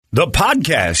The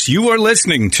podcast you are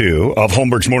listening to of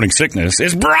Holmberg's Morning Sickness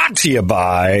is brought to you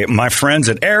by my friends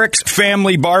at Eric's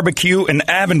Family Barbecue in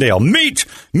Avondale. Meet,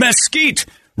 mesquite,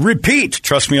 repeat.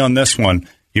 Trust me on this one.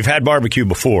 You've had barbecue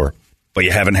before, but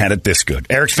you haven't had it this good.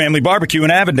 Eric's Family Barbecue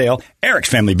in Avondale,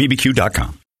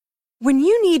 ericsfamilybbq.com. When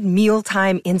you need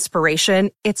mealtime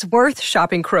inspiration, it's worth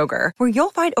shopping Kroger, where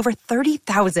you'll find over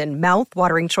 30,000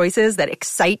 mouth-watering choices that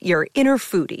excite your inner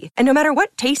foodie. And no matter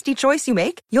what tasty choice you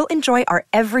make, you'll enjoy our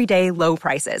everyday low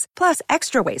prices, plus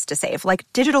extra ways to save, like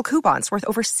digital coupons worth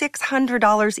over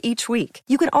 $600 each week.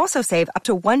 You can also save up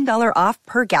to $1 off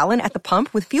per gallon at the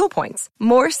pump with fuel points.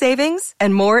 More savings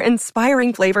and more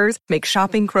inspiring flavors make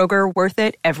shopping Kroger worth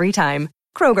it every time.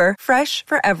 Kroger, fresh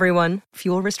for everyone.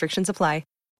 Fuel restrictions apply.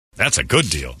 That's a good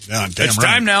deal. Yeah, it's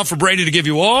time now for Brady to give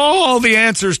you all the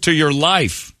answers to your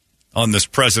life on this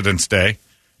President's Day.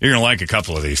 You're going to like a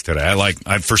couple of these today.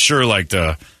 I for sure liked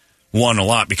one a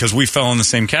lot because we fell in the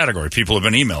same category. People have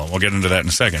been emailing. We'll get into that in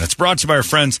a second. It's brought to you by our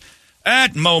friends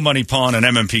at Mo Money Pawn and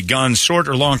MMP Guns. Short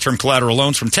or long-term collateral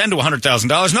loans from $10,000 to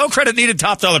 $100,000. No credit needed.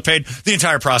 Top dollar paid. The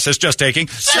entire process just taking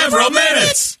several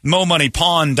minutes.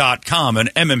 MoMoneyPawn.com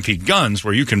and MMP Guns,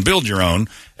 where you can build your own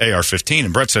AR-15.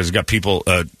 And Brett says he's got people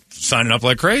signing up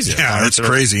like crazy. Yeah, it's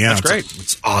crazy. Yeah, that's great.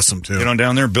 It's awesome too. Get on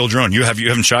down there and build your own. You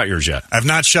haven't shot yours yet. I've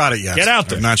not shot it yet. Get out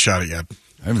there. I've not shot it yet.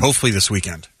 Hopefully this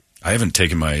weekend. I haven't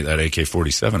taken that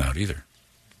AK-47 out either.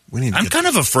 I'm kind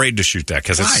of afraid to shoot that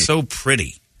because it's so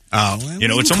pretty. Oh, well,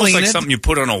 it's almost like something you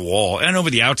put on a wall. I know,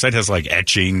 but the outside has like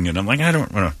etching, and I'm like, I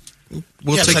don't want to.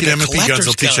 We'll take it to MMP Guns.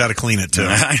 They'll teach you how to clean it too.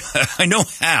 I know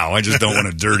how. I just don't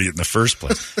want to dirty it in the first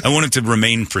place. I want it to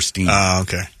remain pristine. Oh,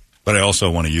 okay. But I also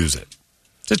want to use it.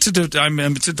 It's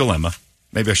a dilemma.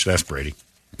 Maybe I should ask Brady.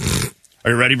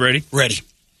 Are you ready, Brady? Ready.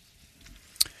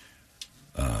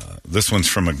 This one's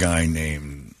from a guy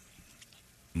named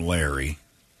Larry.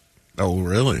 Oh,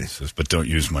 really? He says, but don't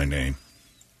use my name.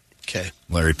 Okay.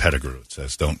 Larry Pettigrew, it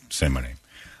says. Don't say my name.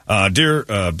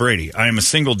 Dear Brady, I am a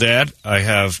single dad. I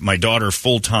have my daughter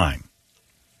full-time.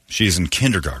 She's in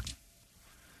kindergarten.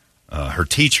 Her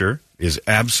teacher is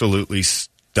absolutely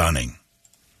stunning.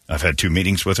 I've had 2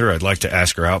 meetings with her. I'd like to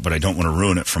ask her out, but I don't want to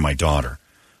ruin it for my daughter.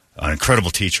 An incredible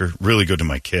teacher, really good to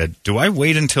my kid. Do I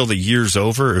wait until the year's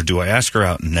over, or do I ask her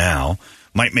out now?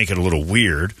 Might make it a little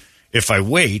weird. If I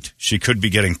wait, she could be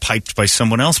getting piped by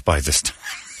someone else by this time.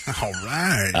 All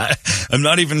right. I'm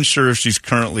not even sure if she's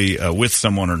currently with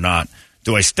someone or not.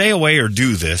 Do I stay away or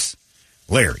do this?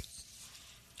 Larry.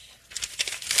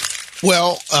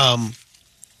 Well,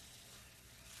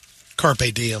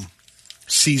 carpe diem.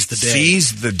 Seize the day.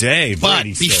 Seize the day. But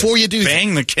before you do that.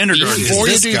 Bang the kindergarten. Before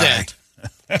you do that.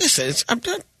 Listen, I'm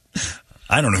done.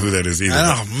 I don't know who that is either.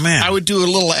 Oh, man. I would do a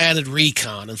little added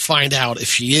recon and find out if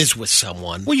she is with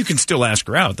someone. Well, you can still ask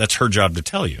her out. That's her job to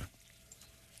tell you.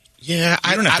 Yeah,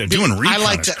 you don't have to do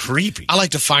recon. It's creepy. I like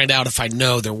to find out if I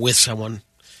know they're with someone.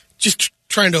 Just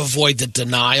trying to avoid the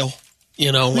denial.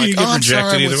 You know, you get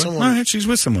rejected either way. Well, she's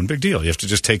with someone. Big deal. You have to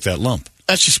just take that lump.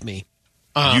 That's just me.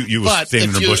 You would stand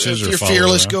in the bushes if or you're follow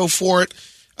fearless, around? go for it.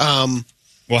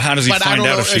 Well, how does he find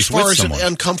out if she's with someone? As far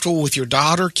as uncomfortable with your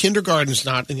daughter, kindergarten's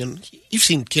not. You've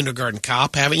seen Kindergarten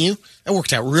Cop, haven't you? That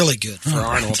worked out really good for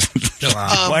Arnold.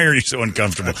 Why are you so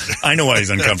uncomfortable? I know why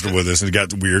he's uncomfortable with this. And it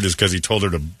got weird is because he told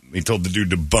the dude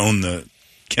to bone the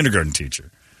kindergarten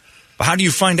teacher. But how do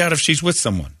you find out if she's with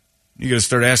someone? You got to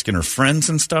start asking her friends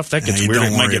and stuff. That gets weird.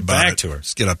 It might get back to her.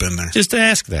 Just get up in there. Just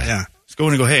ask that. Yeah. Just go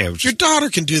in and go, hey. Your daughter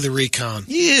can do the recon.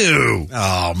 You.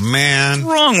 Oh, man.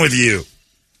 What's wrong with you?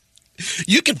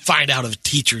 You can find out if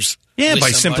teachers. Yeah,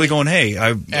 by simply going, hey,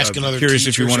 I'm curious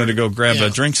if you wanted to go grab a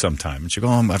drink sometime. And she go,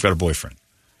 I've got a boyfriend.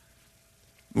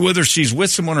 Whether she's with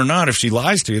someone or not, if she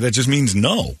lies to you, that just means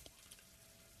no. So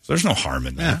there's no harm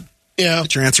in that. Yeah.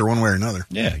 Get your answer one way or another.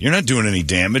 Yeah, you're not doing any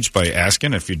damage by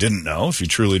asking if you didn't know. If you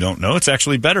truly don't know, it's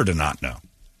actually better to not know.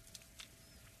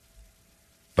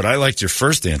 But I liked your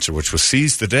first answer, which was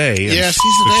seize the day. Yeah,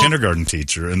 seize the day. Kindergarten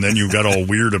teacher. And then you got all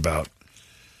weird about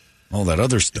all that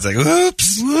other stuff. It's like,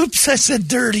 whoops, I said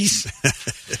dirties.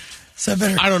 So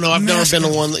I don't know. I've never been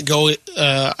the one that go.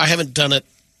 I haven't done it.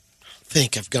 I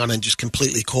think I've gone in just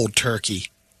completely cold turkey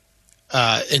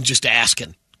and just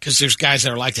asking. Because there's guys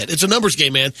that are like that. It's a numbers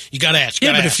game, man. You got to ask.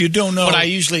 Yeah, but if you don't know, but I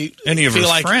usually any of feel her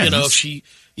like friends, if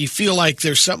you feel like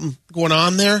there's something going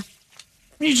on there,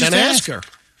 you just then ask her.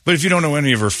 But if you don't know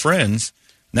any of her friends,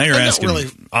 now you're asking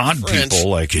odd friends. people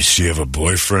like, does she have a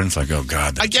boyfriend? It's like, oh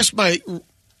God. I guess my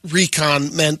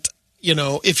recon meant,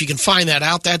 if you can find that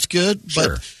out, that's good.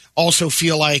 Sure. But also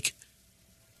feel like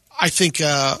I think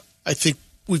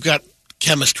we've got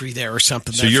chemistry there or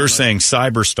something. So you're saying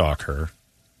cyber stalk her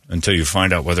until you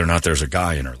find out whether or not there's a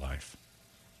guy in her life.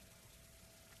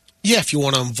 Yeah, if you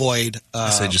want to avoid. I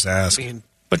say just ask.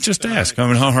 But just ask. I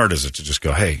mean, how hard is it to just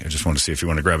go, hey, I just want to see if you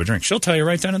want to grab a drink? She'll tell you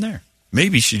right then and there.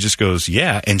 Maybe she just goes,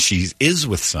 yeah, and she is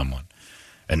with someone.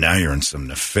 And now you're in some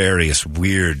nefarious,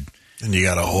 weird... And you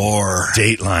got a whore.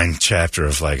 Dateline chapter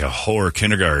of like a whore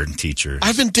kindergarten teacher.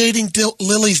 I've been dating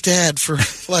Lily's dad for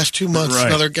the last 2 months, Right.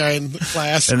 Another guy in the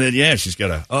class. And then, yeah, she's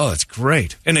got it's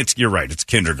great. And you're right, it's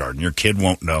kindergarten. Your kid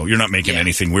won't know. You're not making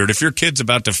anything weird. If your kid's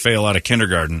about to fail out of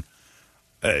kindergarten...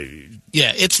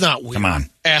 yeah, it's not weird. Come on.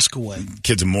 Ask away.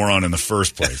 Kid's a moron in the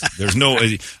first place. There's no...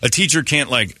 a teacher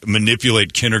can't, like,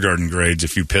 manipulate kindergarten grades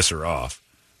if you piss her off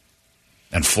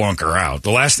and flunk her out. The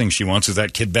last thing she wants is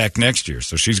that kid back next year,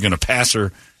 so she's going to pass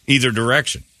her either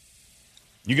direction.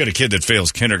 You got a kid that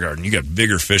fails kindergarten, you got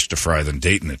bigger fish to fry than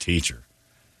dating a teacher.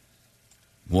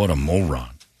 What a moron.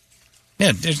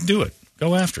 Yeah, just do it.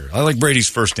 Go after her. I like Brady's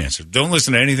first answer. Don't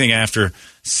listen to anything after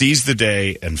seize the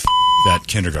day and that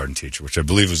kindergarten teacher, which I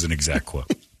believe was an exact quote.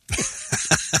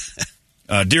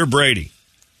 Dear Brady,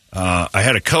 I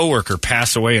had a coworker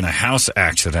pass away in a house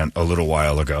accident a little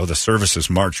while ago. The services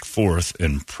marched 4th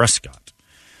in Prescott.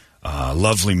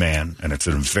 Lovely man, and it's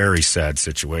a very sad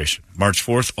situation. March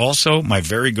 4th, also my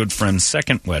very good friend's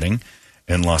second wedding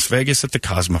in Las Vegas at the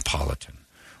Cosmopolitan.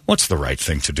 What's the right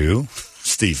thing to do?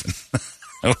 Stephen.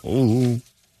 Oh.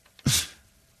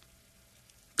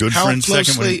 Good How friend's second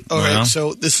closely? wedding. All right, Well,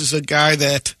 so this is a guy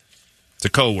that... it's a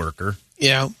coworker.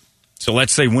 Yeah. So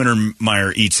let's say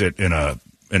Wintermeyer eats it in a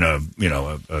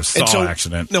saw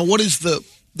accident. Now, what is the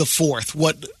 4th?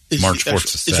 What is March 4th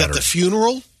is is that the Saturday.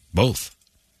 funeral? Both.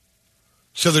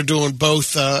 So they're doing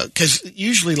both, because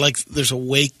usually, like, there's a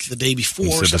wake the day before.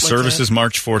 He or said the something like service that. is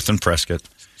March 4th in Prescott.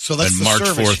 So that's and the March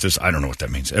service. 4th is, I don't know what that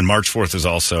means. And March 4th is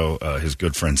also his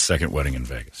good friend's second wedding in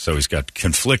Vegas. So he's got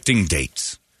conflicting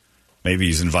dates. Maybe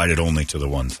he's invited only to the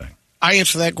one thing. I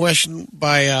answer that question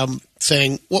by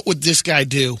saying, what would this guy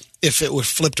do if it was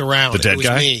flipped around? The dead it was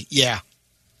guy? Me. Yeah.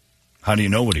 How do you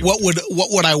know what he What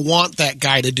would I want that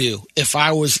guy to do if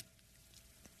I was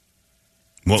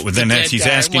What would the then dead he's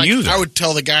guy? asking Like, you then. I would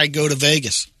tell the guy, go to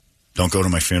Vegas. Don't go to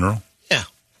my funeral? Yeah.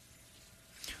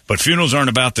 But funerals aren't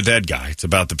about the dead guy. It's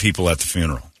about the people at the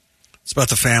funeral. It's about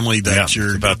the family that Yeah, you're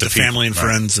it's about the the people, family and right.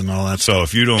 friends and all that. So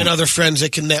if you don't... And other friends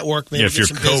that can network, maybe if get your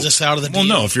some business out of the deal.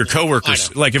 Well, no, if your coworkers...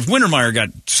 I know. Like if Wintermeyer got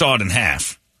sawed in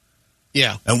half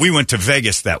Yeah. and we went to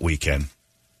Vegas that weekend,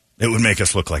 it would make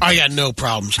us look like I that. got no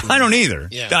problems. I don't either.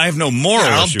 Yeah. I have no moral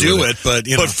Yeah, I'll issue do with it, but,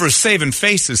 you know. for saving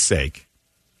face's sake,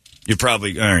 you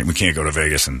probably, all right, we can't go to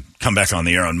Vegas and come back on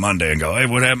the air on Monday and go, hey,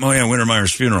 what happened? Oh, yeah,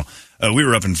 Wintermeyer's funeral. We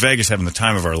were up in Vegas having the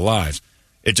time of our lives.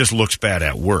 It just looks bad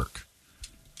at work.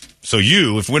 So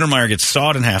if Wintermeyer gets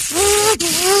sawed in half,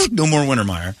 no more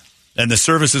Wintermeyer, and the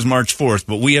service is March 4th,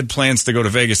 but we had plans to go to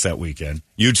Vegas that weekend,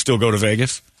 you'd still go to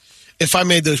Vegas? If I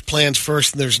made those plans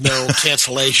first and there's no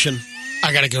cancellation,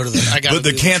 I got to go to the. But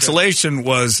the cancellation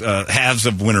was halves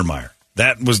of Wintermeyer.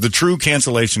 That was the true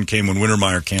cancellation came when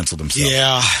Wintermeyer canceled himself.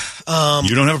 Yeah.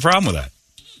 You don't have a problem with that.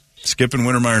 Skipping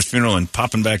Wintermeyer's funeral and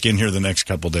popping back in here the next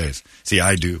couple days. See,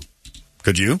 I do.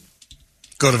 Could you?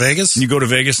 Go to Vegas? Can you go to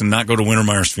Vegas and not go to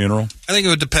Wintermeyer's funeral? I think it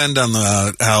would depend on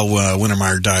how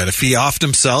Wintermeyer died. If he offed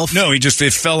himself, No, it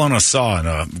fell on a saw in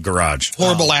a garage.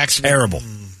 Horrible accident. Terrible.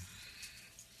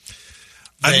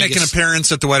 I'd make an Vegas.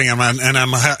 appearance at the wedding,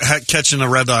 I'm catching a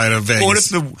red eye at Vegas. What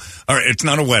if all right, it's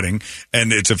not a wedding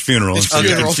and it's a funeral. It's So you're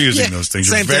funeral. confusing Yeah. those things.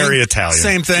 Same You're very thing. Italian.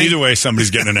 Same thing. Either way,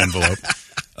 somebody's getting an envelope.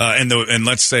 And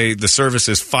let's say the service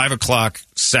is 5:00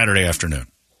 Saturday afternoon.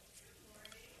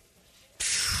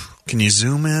 Can you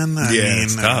zoom in?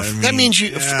 It's tough. That means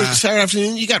yeah. Saturday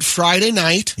afternoon. You got Friday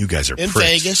night. You guys are in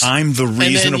pricks. Vegas. I'm the And then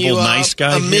reasonable, you, nice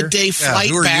guy A here. midday flight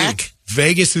who are you? back.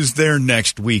 Vegas is there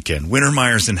next weekend.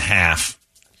 Wintermeyer's in half.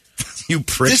 You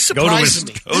pricks. This surprises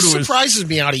me. This surprises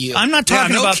me out of you. I'm not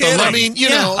talking no about kidding. the I mean, you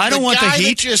know, I don't the want the guy that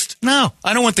heat. just- No,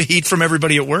 I don't want the heat from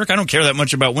everybody at work. I don't care that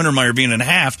much about Wintermeyer being in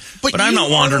half. But I'm you not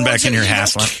are wandering the back ones in that, here you know,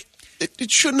 hassling.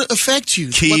 It shouldn't affect you.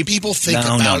 Keep what people think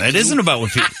no, about no, it you. isn't about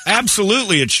what people.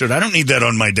 Absolutely, it should. I don't need that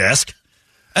on my desk.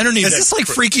 I don't need Is that. this like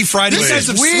Freaky Friday? This You guys is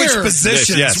have weird. switched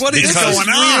positions. Yes, What is because going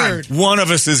on? weird. One of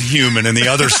us is human and the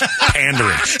other's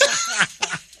pandering.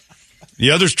 The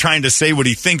other's trying to say what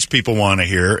he thinks people want to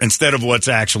hear instead of what's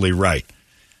actually right.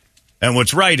 And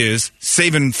what's right is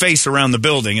saving face around the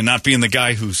building and not being the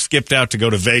guy who skipped out to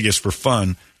go to Vegas for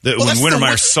fun when that's the Wintermeyer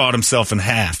one- sawed himself in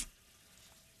half.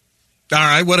 All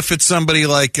right, what if it's somebody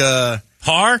like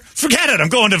Har? Forget it. I'm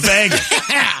going to Vegas.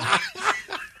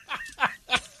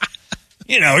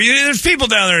 You know, there's people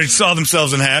down there who saw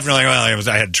themselves in half, and you're like, well,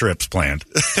 I had trips planned.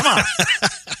 Come on.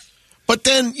 But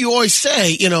then you always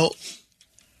say, you know,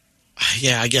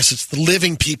 Yeah, I guess it's the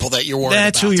living people that you're worried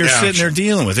That's about. who you're sitting there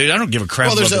dealing with. I don't give a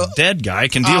crap about the dead guy. I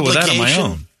can deal with that on my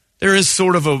own. There is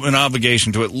sort of an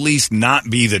obligation to at least not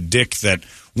be the dick that,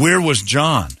 where was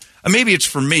John? Maybe it's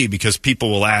for me because people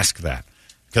will ask that.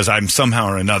 Because I'm somehow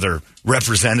or another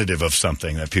representative of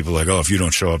something that people are like, oh, if you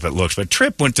don't show up, it looks. But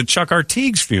Tripp went to Chuck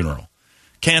Artigue's funeral.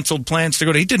 Canceled plans to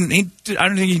go to. I don't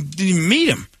think he didn't even meet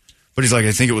him. But he's like,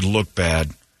 I think it would look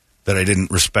bad that I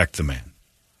didn't respect the man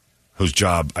whose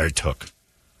job I took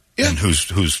and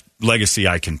whose legacy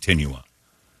I continue on.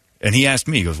 And he asked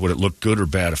me, he goes, would it look good or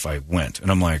bad if I went? And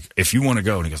I'm like, if you want to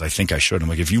go. And he goes, I think I should. I'm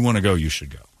like, if you want to go, you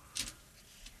should go.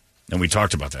 And we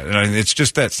talked about that. And it's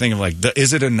just that thing of like,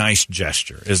 is it a nice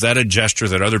gesture? Is that a gesture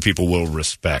that other people will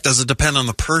respect? Does it depend on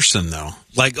the person, though?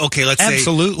 Like, okay,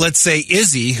 let's say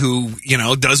Izzy, who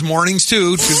does mornings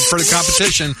too for the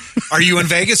competition. Are you in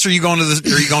Vegas or are you going to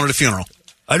the funeral?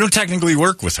 I don't technically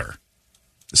work with her.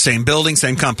 Same building,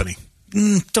 same company.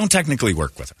 Don't technically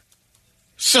work with her.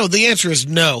 So the answer is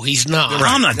no, he's not. Right.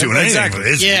 I'm not doing anything with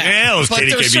Izzy. Yeah, those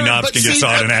KDKB knobs can get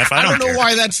sawed in half. I don't know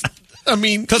why that's. I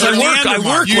mean, because I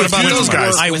work with those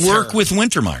guys. I work with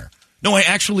Wintermeyer. No, I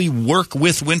actually work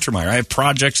with Wintermeyer. I have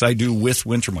projects I do with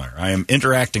Wintermeyer. I am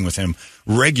interacting with him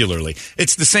regularly.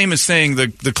 It's the same as saying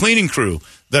the cleaning crew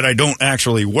that I don't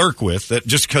actually work with, that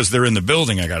just because they're in the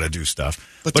building I got to do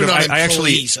stuff. But they're not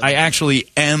employees. I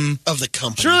actually am of the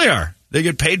company. Sure they are. They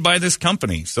get paid by this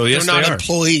company. So yes, they're not they are.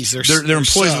 Employees. They're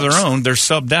employees of their own. They're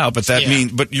subbed out, but that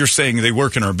means but you're saying they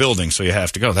work in our building, so you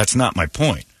have to go. That's not my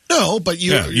point. No, but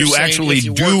you actually if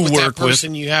you do work work that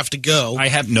person, you have to go. I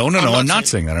have no. I'm not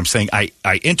saying that. I'm saying I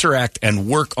interact and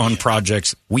work on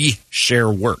projects. We share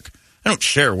work. I don't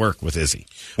share work with Izzy.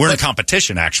 We're in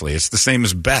competition. Actually, it's the same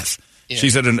as Beth. Yeah.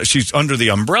 She's under the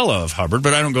umbrella of Hubbard,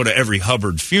 but I don't go to every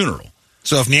Hubbard funeral.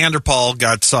 So if Neanderthal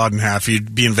got sawed in half,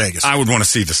 you'd be in Vegas. I would want to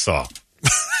see the saw.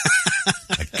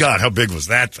 My God, how big was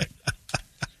that thing?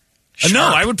 No,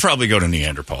 I would probably go to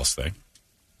Neanderthal's thing.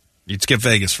 You'd skip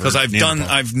Vegas for because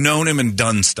I've known him and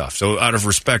done stuff. So out of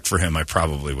respect for him, I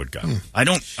probably would go.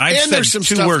 I've said there's some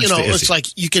two stuff, words to Izzy. It's like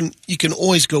you can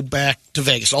always go back to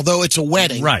Vegas, although it's a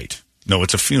wedding. Right. No,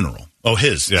 it's a funeral. Oh,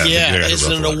 his. Yeah.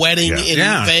 Isn't it a wedding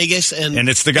in Vegas? And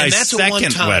it's the guy's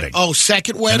second wedding. Oh,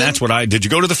 second wedding? And that's what did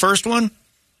you go to the first one?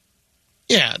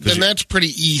 Yeah, then that's pretty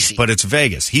easy. But it's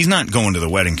Vegas. He's not going to the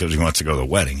wedding because he wants to go to the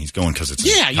wedding. He's going because it's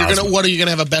what are you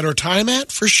gonna have a better time at?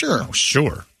 For sure. Oh,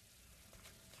 sure.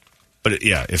 But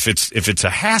if it's a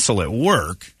hassle at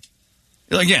work,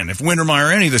 again, if Wintermeyer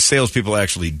or any of the salespeople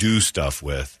actually do stuff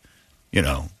with,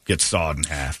 get sawed in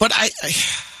half. But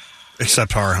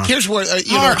except Har, huh? Here's where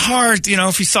Har,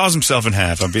 if he saws himself in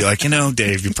half, I'd be like,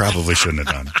 Dave, you probably shouldn't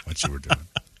have done what you were doing.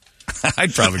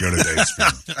 I'd probably go to Dave's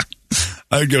funeral.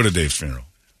 I'd go to Dave's funeral.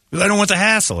 I don't want the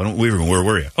hassle. Where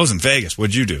were you? I was in Vegas.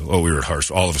 What'd you do? Oh, we were at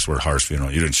Har's. All of us were at Har's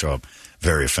funeral. You didn't show up.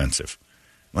 Very offensive.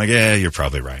 I'm like, yeah, you're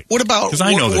probably right. What about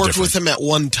worked with him at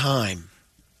one time?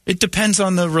 It depends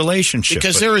on the relationship.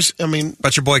 Because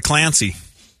about your boy Clancy.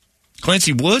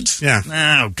 Clancy Woods? Yeah.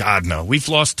 Oh, God, no. We've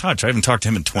lost touch. I haven't talked to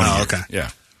him in 20 years. Okay. Yeah.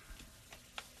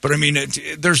 But,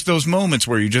 there's those moments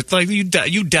where you just,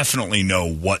 you definitely know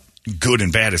what good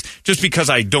and bad is. Just because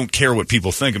I don't care what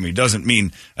people think of me doesn't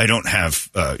mean I don't have,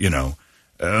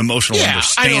 emotional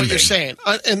understanding. I know what you're saying.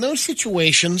 In those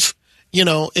situations,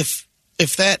 if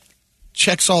that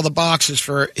checks all the boxes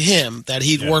for him, that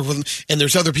he'd work with him, and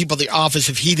there's other people at the office,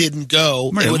 if he didn't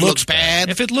go, it would look bad.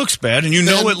 If it looks bad, and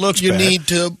it looks bad, you need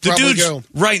to probably go.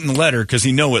 Writing the letter because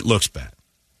he it looks bad.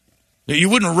 You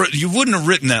wouldn't have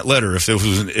written that letter if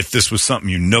this was something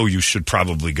you should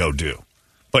probably go do.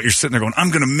 But you're sitting there going,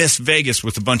 I'm going to miss Vegas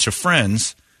with a bunch of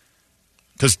friends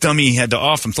because dummy had to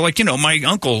off him. So my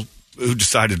uncle who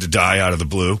decided to die out of the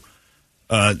blue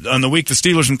on the week the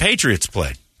Steelers and Patriots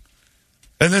played.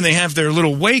 And then they have their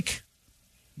little wake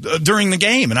during the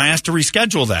game, and I asked to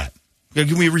reschedule that.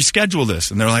 Can we reschedule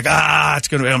this? And they're like, it's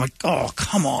going to be. I'm like, oh,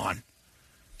 come on.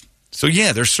 So,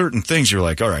 yeah, there's certain things you're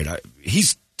like, all right,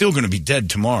 he's still going to be dead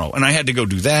tomorrow. And I had to go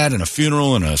do that and a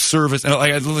funeral and a service. And I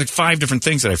had like 5 different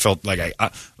things that I felt like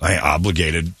I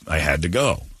obligated. I had to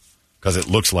go because it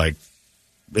looks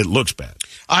bad.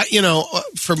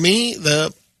 For me,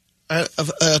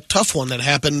 a tough one that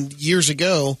happened years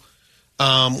ago.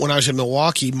 When I was in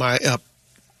Milwaukee,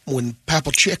 when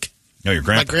Papal Chick,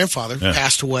 my grandfather,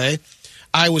 passed away,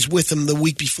 I was with him the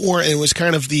week before, and it was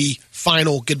kind of the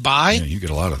final goodbye. Yeah, you get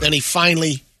a lot of that. Then he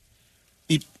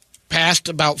passed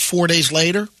about 4 days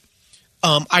later.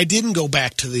 I didn't go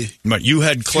back to the But you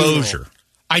had closure. Funeral.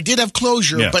 I did have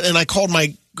closure, and I called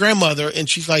my grandmother, and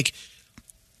she's like,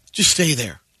 just stay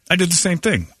there. I did the same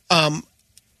thing.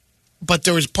 But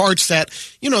there was parts that,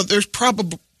 there's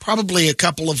probably a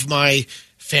couple of my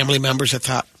family members that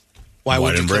thought, why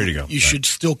didn't Brady go? You should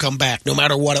still come back, no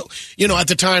matter what. At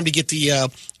the time to get the,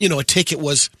 a ticket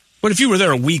was. But if you were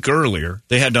there a week earlier,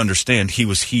 they had to understand he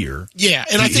was here. Yeah,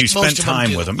 and I think he spent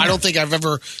time with him. I don't think I've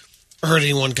ever heard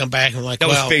anyone come back and that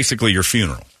was basically your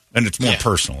funeral, and it's more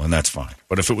personal, and that's fine.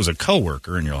 But if it was a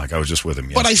coworker and you're like, I was just with him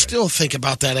yesterday. But I still think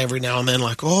about that every now and then,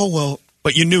 like, oh well.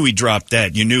 But you knew he dropped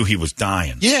dead. You knew he was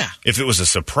dying. Yeah. If it was a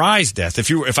surprise death,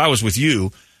 if I was with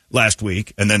you last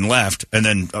week and then left, and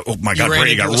then oh my God,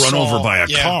 Brady got run over by a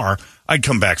car, I'd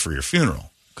come back for your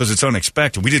funeral because it's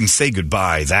unexpected. We didn't say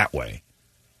goodbye that way,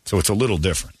 so it's a little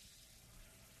different.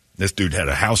 This dude had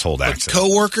a household accident.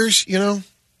 Coworkers, All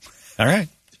right,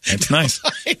 that's nice.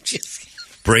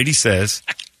 Brady says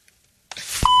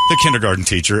the kindergarten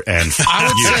teacher and I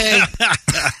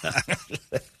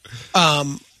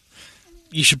would say.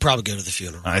 You should probably go to the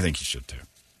funeral. I think you should too.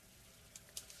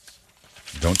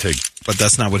 But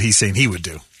that's not what he's saying he would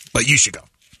do. But you should go.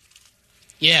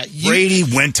 Yeah. Brady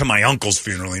went to my uncle's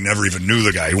funeral. He never even knew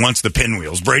the guy. He wants the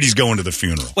pinwheels. Brady's going to the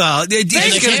funeral. Well, he's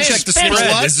going to check the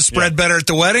spread. Is the spread better at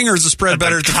the wedding or is the spread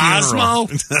better at the funeral?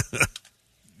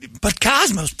 But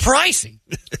Cosmo's pricey.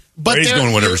 But Brady's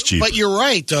going whatever's cheap. But you're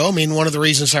right, though. I mean, one of the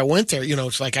reasons I went there,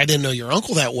 it's like I didn't know your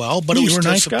uncle that well, but it was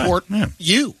to support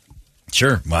you.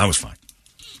 Sure. Well, I was fine.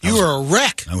 You were a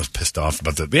wreck. I was pissed off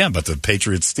about the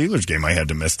Patriots-Steelers game I had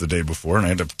to miss the day before, and I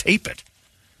had to tape it.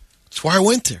 That's why I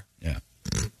went there. Yeah.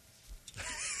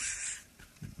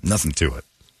 Nothing to it.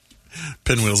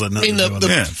 Pinwheels had nothing to do with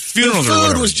it. Funerals the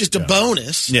food was just a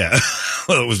bonus. Yeah.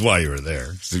 Well, it was why you were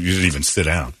there. So you didn't even sit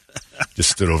down.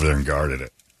 Just stood over there and guarded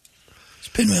it. These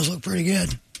pinwheels look pretty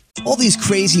good. All these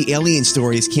crazy alien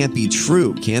stories can't be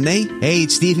true, can they? Hey,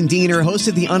 it's Stephen Diener, host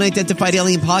of the Unidentified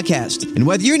Alien Podcast. And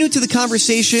whether you're new to the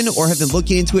conversation or have been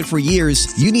looking into it for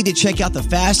years, you need to check out the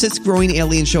fastest growing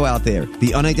alien show out there,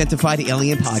 the Unidentified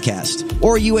Alien Podcast,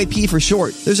 or UAP for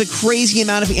short. There's a crazy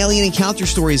amount of alien encounter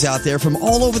stories out there from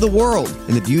all over the world.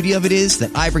 And the beauty of it is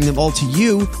that I bring them all to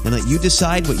you and let you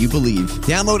decide what you believe.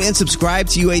 Download and subscribe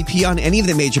to UAP on any of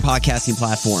the major podcasting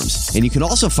platforms. And you can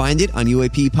also find it on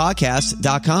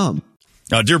UAPpodcast.com.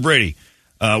 Dear Brady,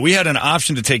 we had an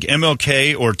option to take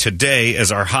MLK or today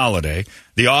as our holiday.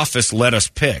 The office let us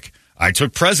pick. I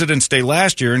took President's Day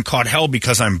last year and caught hell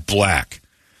because I'm black.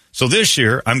 So this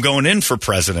year, I'm going in for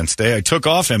President's Day. I took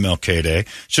off MLK Day.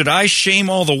 Should I shame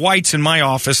all the whites in my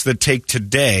office that take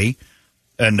today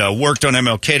and worked on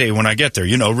MLK Day when I get there?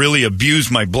 Really abuse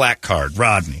my black card,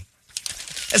 Rodney.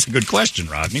 That's a good question,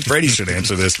 Rodney. Brady should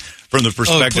answer this from the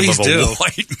perspective of a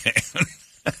white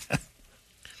man.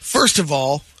 First of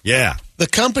all, the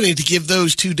company to give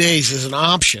those 2 days is an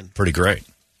option. Pretty great.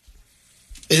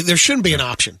 There shouldn't be an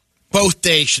option. Both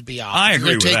days should be options. I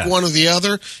agree with that. You take one or the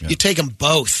other, you take them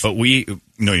both. But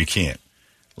no, you can't.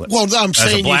 Well, I'm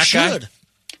saying you should.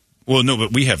 Well, no,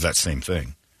 but we have that same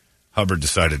thing. Hubbard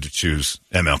decided to choose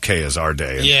MLK as our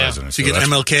day. President. So you get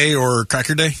MLK or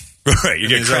Cracker Day? Right, you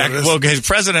get Cracker. Well, his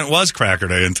president was Cracker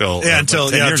Day until 10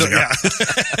 years ago.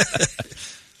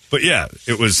 But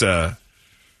it was.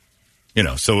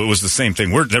 So it was the same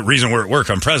thing. The reason we're at work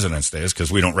on President's Day is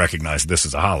because we don't recognize this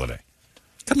as a holiday.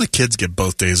 How come the kids get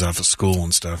both days off of school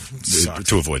and stuff?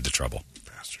 To avoid the trouble.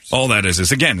 Bastards. All that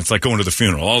is again, it's like going to the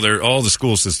funeral. All the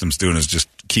school system's doing is just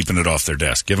keeping it off their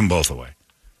desk. Give them both away.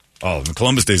 Oh, the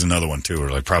Columbus Day's another one too.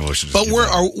 Or probably should. But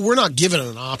we're not given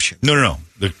an option. No.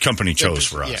 The company chose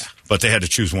for us, but they had to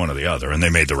choose one or the other, and they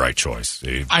made the right choice.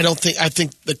 I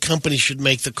think the company should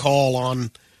make the call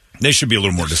on. They should be a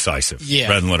little more decisive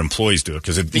rather than let employees do it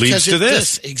because it leads to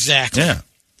this. Exactly. Yeah.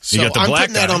 So I'm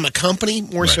putting that on the company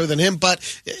more so than him. But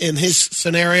in his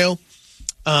scenario,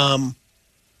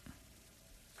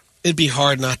 it'd be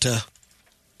hard not to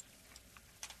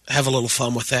have a little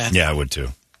fun with that. Yeah, I would too.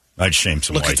 I'd shame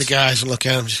some whites. Look at the guys and look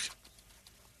at them.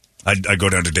 I'd go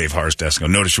down to Dave Harr's desk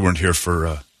and go, notice you weren't here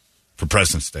for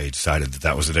President's Day. Decided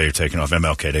that was the day you're taking off.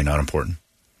 MLK Day, not important.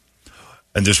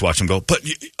 And just watch him go, but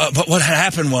what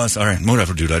happened was, all right,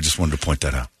 whatever, dude, I just wanted to point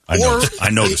that out. I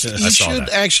noticed. You should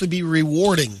actually be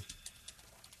rewarding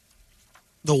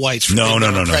the whites for No.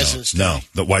 President's Day. No,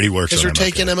 the Whitey works on MLK. Because they're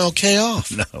taking MLK off.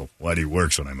 No, Whitey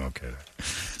works on MLK Day.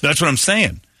 That's what I'm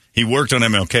saying. He worked on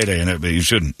MLK Day, and you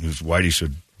shouldn't. Whitey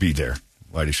should be there.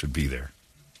 Whitey should be there.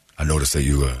 I noticed that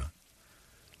you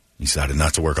decided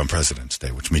not to work on President's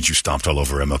Day, which means you stomped all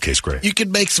over MLK's grave. You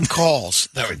could make some calls.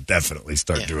 I would definitely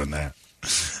start doing that.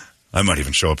 I might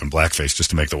even show up in blackface just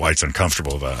to make the whites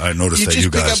uncomfortable about it. I noticed that you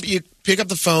guys... You pick up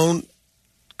the phone,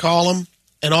 call them,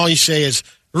 and all you say is,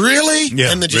 really?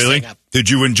 Yeah, and then just really? hang up. Did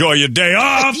you enjoy your day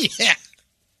off? Yeah.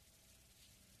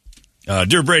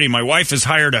 Dear Brady, my wife has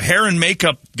hired a hair and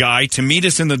makeup guy to meet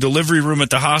us in the delivery room at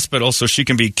the hospital so she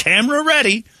can be camera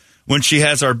ready when she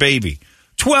has our baby.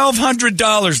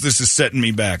 $1,200 this is setting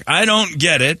me back. I don't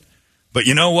get it, but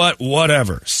you know what?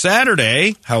 Whatever.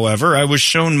 Saturday, however, I was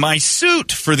shown my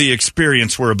suit for the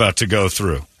experience we're about to go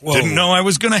through. Whoa. Didn't know I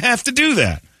was going to have to do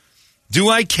that. Do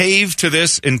I cave to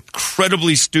this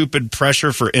incredibly stupid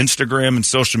pressure for Instagram and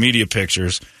social media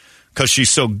pictures? Because she's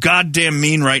so goddamn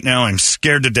mean right now, I'm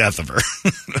scared to death of her.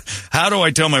 How do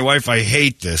I tell my wife I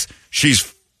hate this?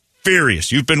 She's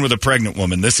furious. You've been with a pregnant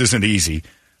woman. This isn't easy.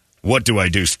 What do I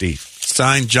do, Steve?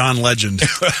 Signed, John Legend.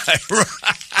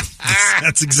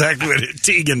 That's exactly what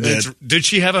Tegan did. Did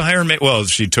she have a hair made? Well,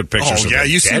 she took pictures. Oh, yeah,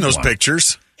 you've seen those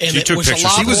pictures. And she it took was pictures. a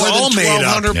lot She was more all than made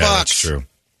up. $1,200. Yeah, that's true.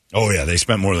 Oh, yeah, they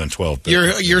spent more than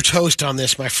 $12. You're toast on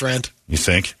this, my friend. You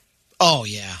think? Oh,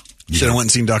 yeah. You should have went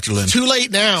and seen Dr. Lynn. Too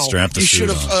late now. Strap the you suit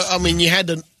should have. on. You had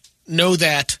to know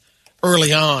that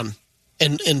early on,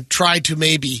 and try to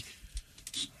maybe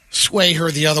sway her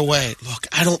the other way. Look,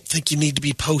 I don't think you need to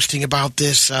be posting about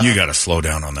this. You got to slow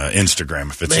down on the Instagram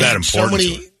if it's that important. So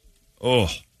many, to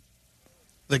her.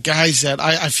 the guys that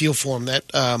I feel for them that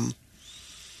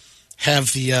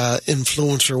have the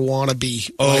influencer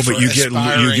wannabe. Oh, but you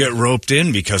aspiring. get roped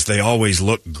in because they always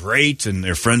look great, and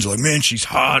their friends are like, "Man, she's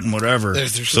hot," and whatever.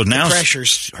 There's so now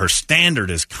pressures. Her standard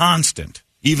is constant.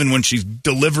 Even when she's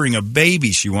delivering a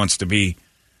baby, she wants to be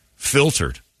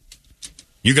filtered.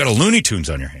 You got a Looney Tunes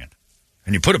on your hand,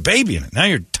 and you put a baby in it. Now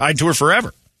you're tied to her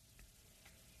forever.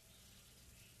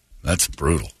 That's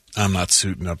brutal. I'm not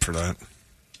suiting up for that.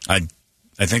 I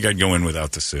think I'd go in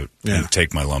without the suit and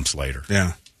take my lumps later.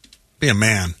 Yeah. Be a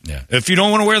man. Yeah. If you don't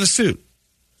want to wear the suit.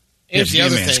 Here's the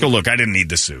other thing. Just go, look, I didn't need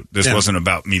the suit. This wasn't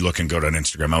about me looking good on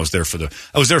Instagram. I was there for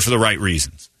the right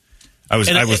reasons.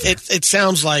 It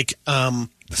sounds like the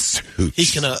suit. he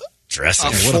can dressing.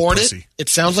 afford it. It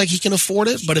sounds like he can afford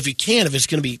it, but if he can't, if it's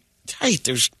going to be tight,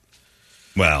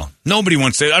 well, nobody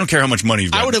wants to. I don't care how much money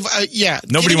you've got. I would have.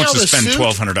 Nobody wants to spend suit,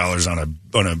 $1,200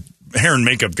 on a hair and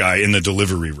makeup guy in the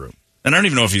delivery room, and I don't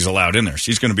even know if he's allowed in there.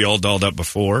 She's going to be all dolled up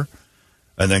before,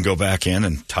 and then go back in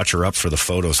and touch her up for the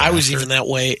photos. I was even that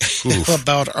way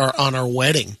about our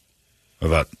wedding.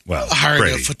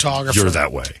 Hiring a photographer. You're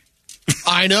that way.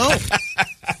 I know.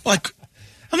 Like,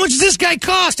 how much does this guy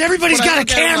cost? Everybody's got a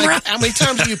camera. How many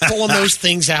times are you pulling those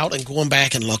things out and going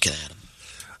back and looking at them?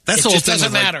 It just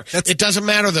doesn't matter. It doesn't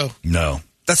matter, though. No.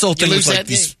 That's the whole thing with like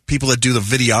these people that do the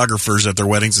videographers at their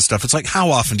weddings and stuff. It's like,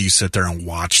 how often do you sit there and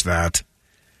watch that?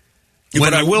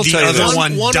 When I will tell you, the other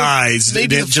one dies,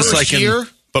 just like year.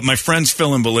 But my friends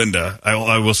Phil and Belinda,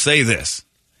 I will say this: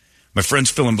 my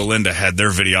friends Phil and Belinda had their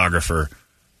videographer.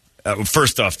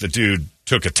 First off, the dude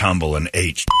took a tumble and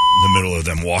ate in the middle of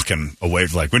them walking away.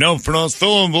 Like, we don't pronounce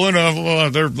Phil and Belinda.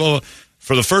 They're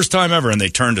for the first time ever, and they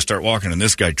turned to start walking, and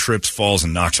this guy trips, falls,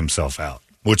 and knocks himself out,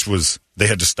 which was, they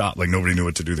had to stop. Like, nobody knew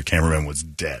what to do. The cameraman was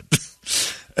dead.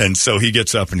 And so he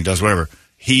gets up and he does whatever.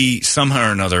 He somehow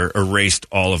or another erased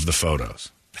all of the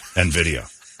photos and video.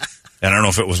 And I don't know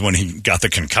if it was when he got the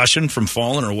concussion from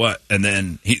falling or what, and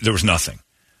then there was nothing.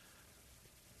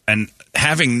 And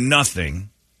having nothing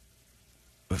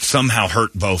somehow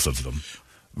hurt both of them,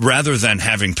 rather than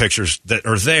having pictures that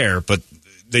are there, but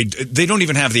they don't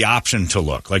even have the option to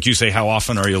look. Like you say, how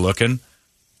often are you looking?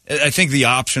 I think the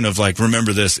option of, like,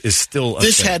 remember this is still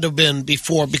this had to have been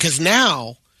before, because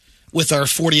now with our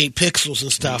 48 pixels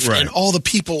and stuff, and all the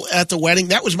people at the wedding,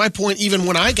 that was my point. Even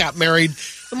when I got married,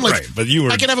 I'm like, but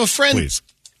I could have a friend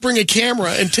bring a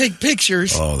camera and take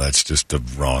pictures. Oh, that's just the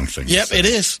wrong thing. Yep, it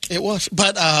is. It was.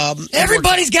 But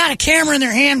everybody's got a camera in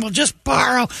their hand. We'll just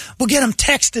borrow. We'll get them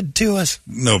texted to us.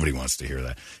 Nobody wants to hear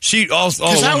that. Because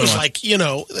I was like,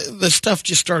 the stuff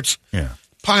just starts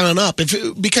piling up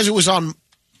because it was on.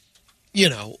 We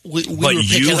but were picking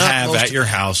you up have at your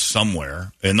house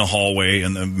somewhere in the hallway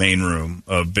in the main room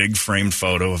a big framed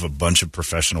photo of a bunch of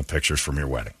professional pictures from your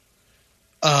wedding.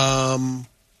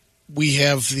 We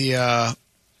have the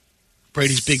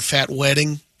Brady's big fat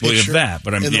wedding picture. Well, you have that,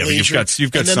 but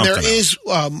you've got and then something. There is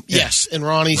yes, and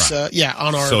Ronnie's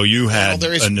on our. So you had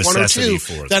there is a necessity one or two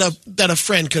for that a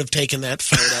friend could have taken that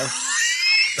photo.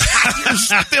 You're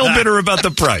still bitter about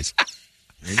the price.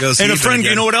 And a friend,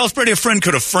 you know what else, Brady? A friend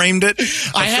could have framed it.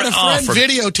 I had a friend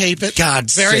videotape it.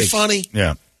 God's very sake. funny.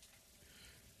 Yeah,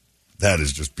 that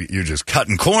is you're just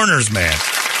cutting corners, man.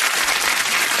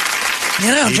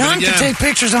 John can take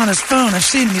pictures on his phone. I've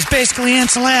seen him. He's basically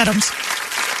Ansel Adams.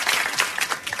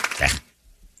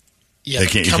 Yeah,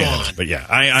 come on. But yeah,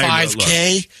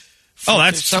 5K. Oh,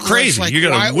 that's crazy. You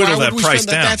got to whittle that price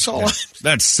down. That's all.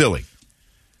 That's silly.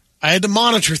 I had to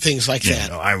monitor things like that.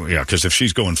 Because if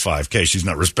she's going 5K, she's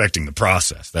not respecting the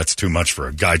process. That's too much for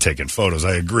a guy taking photos.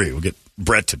 I agree. We'll get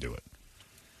Brett to do it.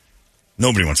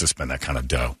 Nobody wants to spend that kind of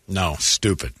dough. No.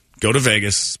 Stupid. Go to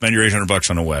Vegas, spend your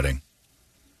 $800 on a wedding,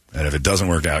 and if it doesn't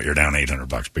work out, you're down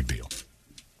 $800. Big deal.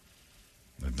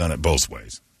 I've done it both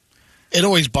ways. It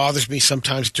always bothers me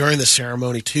sometimes during the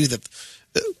ceremony, too, that,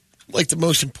 like, the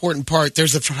most important part,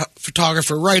 there's the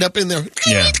photographer right up in there.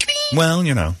 Yeah. Well,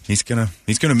 he's gonna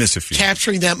miss a few.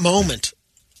 Capturing that moment.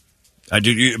 I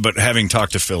do, but having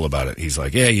talked to Phil about it, he's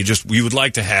like, yeah, you would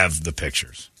like to have the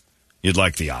pictures. You'd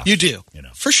like the option. You do.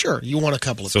 For sure. You want a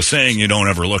couple of pictures. So saying you don't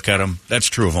ever look at them, that's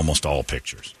true of almost all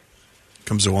pictures.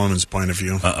 Comes a woman's point of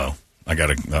view.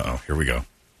 Here we go.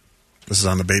 This is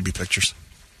on the baby pictures.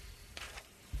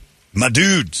 My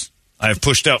dudes, I have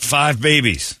pushed out 5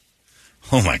 babies.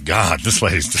 Oh, my God. This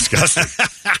lady's disgusting.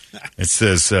 It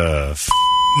says,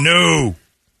 no.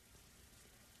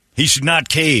 He should not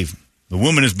cave. The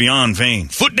woman is beyond vain.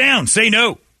 Foot down. Say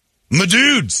no. My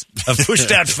dudes, I've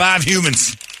pushed out 5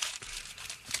 humans.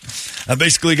 I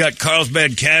basically got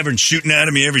Carlsbad Cavern shooting out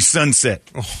of me every sunset.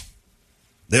 Oh.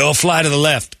 They all fly to the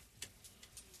left.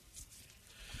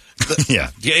 You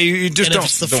just and don't. If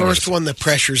it's the first one, the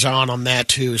pressure's on that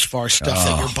too, as far as stuff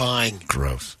that you're buying.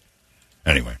 Gross.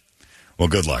 Anyway, well,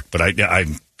 good luck. But I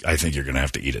think you're going to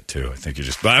have to eat it too. I think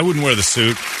but I wouldn't wear the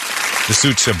suit. The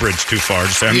suit's a bridge too far.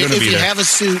 Just say I'm going to be there. If you have a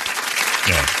suit,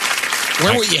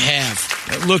 wear what you have.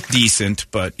 Look decent,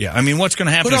 but what's going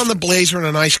to happen? Put on the blazer and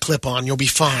a nice clip on. You'll be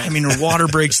fine. Her water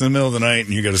breaks in the middle of the night,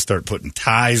 and you got to start putting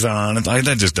ties on.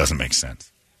 That just doesn't make sense.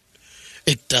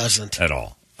 It doesn't at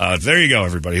all. There you go,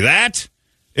 everybody. That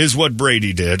is what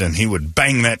Brady did, and he would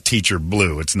bang that teacher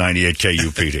blue. It's 98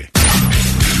 KUPD.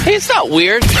 Hey, it's not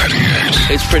weird.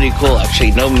 It's pretty cool,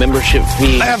 actually. No membership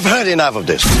fee. I have heard enough of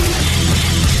this.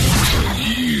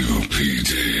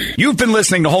 You've been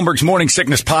listening to Holmberg's Morning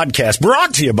Sickness Podcast,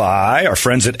 brought to you by our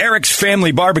friends at Eric's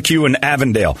Family Barbecue in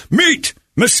Avondale. Meet,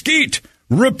 mesquite,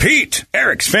 repeat.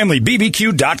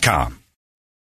 Eric'sFamilyBBQ.com.